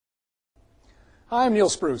Hi, I'm Neil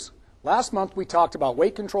Spruce. Last month we talked about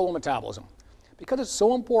weight control and metabolism. Because it's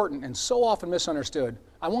so important and so often misunderstood,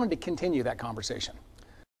 I wanted to continue that conversation.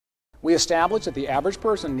 We established that the average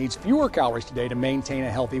person needs fewer calories today to maintain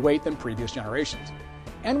a healthy weight than previous generations.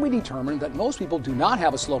 And we determined that most people do not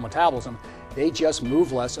have a slow metabolism, they just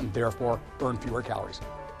move less and therefore burn fewer calories.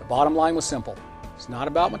 The bottom line was simple. It's not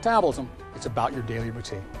about metabolism, it's about your daily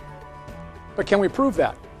routine. But can we prove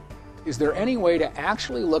that? Is there any way to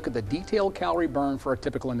actually look at the detailed calorie burn for a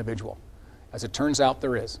typical individual? As it turns out,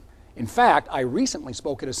 there is. In fact, I recently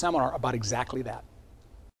spoke at a seminar about exactly that.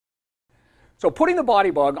 So putting the body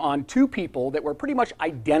bug on two people that were pretty much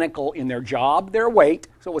identical in their job, their weight,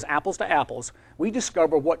 so it was apples to apples, we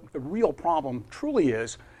discovered what the real problem truly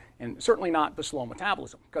is, and certainly not the slow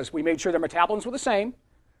metabolism, because we made sure their metabolisms were the same,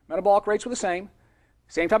 metabolic rates were the same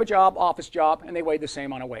type of job, office job, and they weighed the same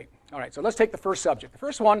amount of weight. All right, so let's take the first subject. The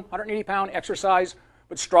first one, 180-pound exercise,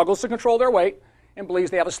 but struggles to control their weight and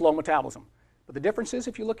believes they have a slow metabolism. But the difference is,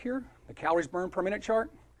 if you look here, the calories burned per minute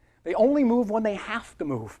chart, they only move when they have to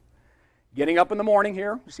move. Getting up in the morning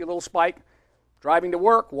here, you see a little spike, driving to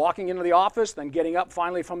work, walking into the office, then getting up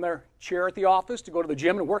finally from their chair at the office to go to the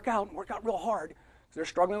gym and work out real hard. So they're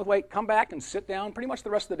struggling with weight, come back and sit down pretty much the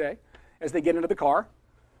rest of the day as they get into the car.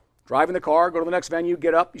 Drive in the car, go to the next venue,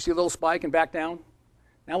 get up, you see a little spike and back down.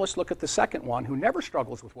 Now let's look at the second one who never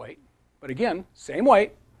struggles with weight, but again, same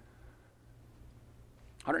weight,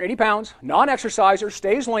 180 pounds, non-exerciser,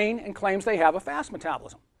 stays lean, and claims they have a fast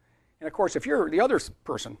metabolism. And of course, if you're the other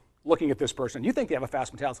person looking at this person, you think they have a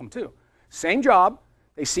fast metabolism too. Same job,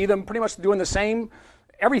 they see them pretty much doing the same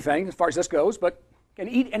everything as far as this goes, but can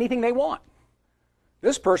eat anything they want.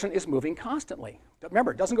 This person is moving constantly.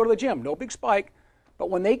 Remember, it doesn't go to the gym, no big spike. But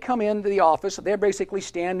when they come into the office, they're basically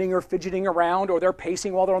standing or fidgeting around, or they're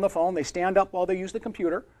pacing while they're on the phone. They stand up while they use the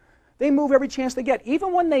computer. They move every chance they get.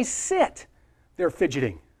 Even when they sit, they're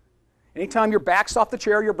fidgeting. Anytime your back's off the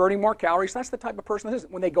chair, you're burning more calories. That's the type of person that is.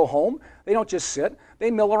 When they go home, they don't just sit. They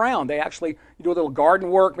mill around. They actually do a little garden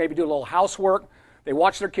work, maybe do a little housework. They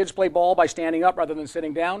watch their kids play ball by standing up rather than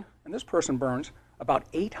sitting down. And this person burns about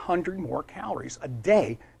 800 more calories a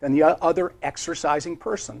day than the other exercising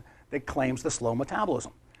person that claims the slow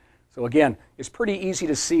metabolism. So again, it's pretty easy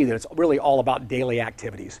to see that it's really all about daily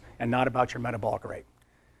activities and not about your metabolic rate.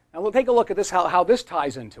 Now we'll take a look at this, how this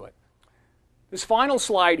ties into it. This final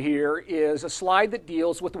slide here is a slide that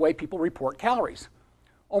deals with the way people report calories.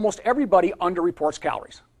 Almost everybody underreports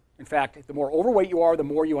calories. In fact, the more overweight you are, the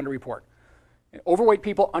more you underreport. And overweight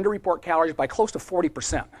people underreport calories by close to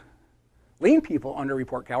 40%. Lean people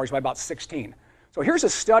underreport calories by about 16%. So here's a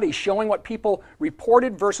study showing what people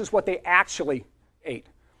reported versus what they actually ate.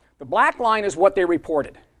 The black line is what they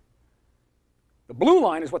reported. The blue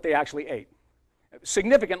line is what they actually ate.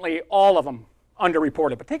 Significantly, all of them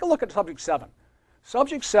underreported. But take a look at subject 7.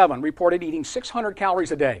 Subject 7 reported eating 600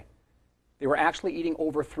 calories a day. They were actually eating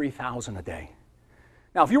over 3,000 a day.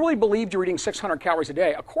 Now, if you really believed you were eating 600 calories a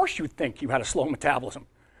day, of course you'd think you had a slow metabolism.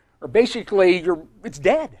 Or basically, it's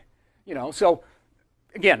dead. So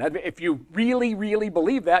again, if you really, really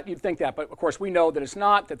believe that, you'd think that. But of course, we know that it's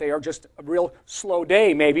not, that they are just a real slow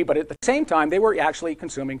day maybe, but at the same time, they were actually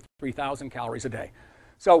consuming 3,000 calories a day.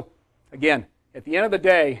 So again, at the end of the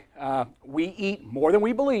day, we eat more than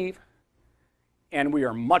we believe, and we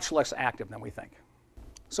are much less active than we think.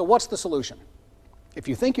 So what's the solution? If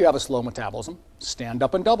you think you have a slow metabolism, stand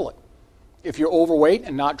up and double it. If you're overweight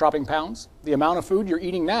and not dropping pounds, the amount of food you're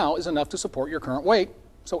eating now is enough to support your current weight.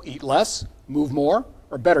 So eat less, move more,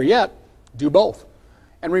 or better yet, do both.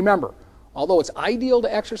 And remember, although it's ideal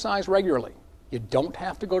to exercise regularly, you don't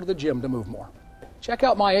have to go to the gym to move more. Check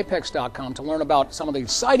out myapex.com to learn about some of the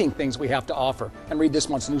exciting things we have to offer and read this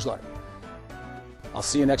month's newsletter. I'll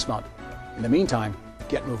see you next month. In the meantime,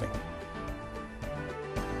 get moving.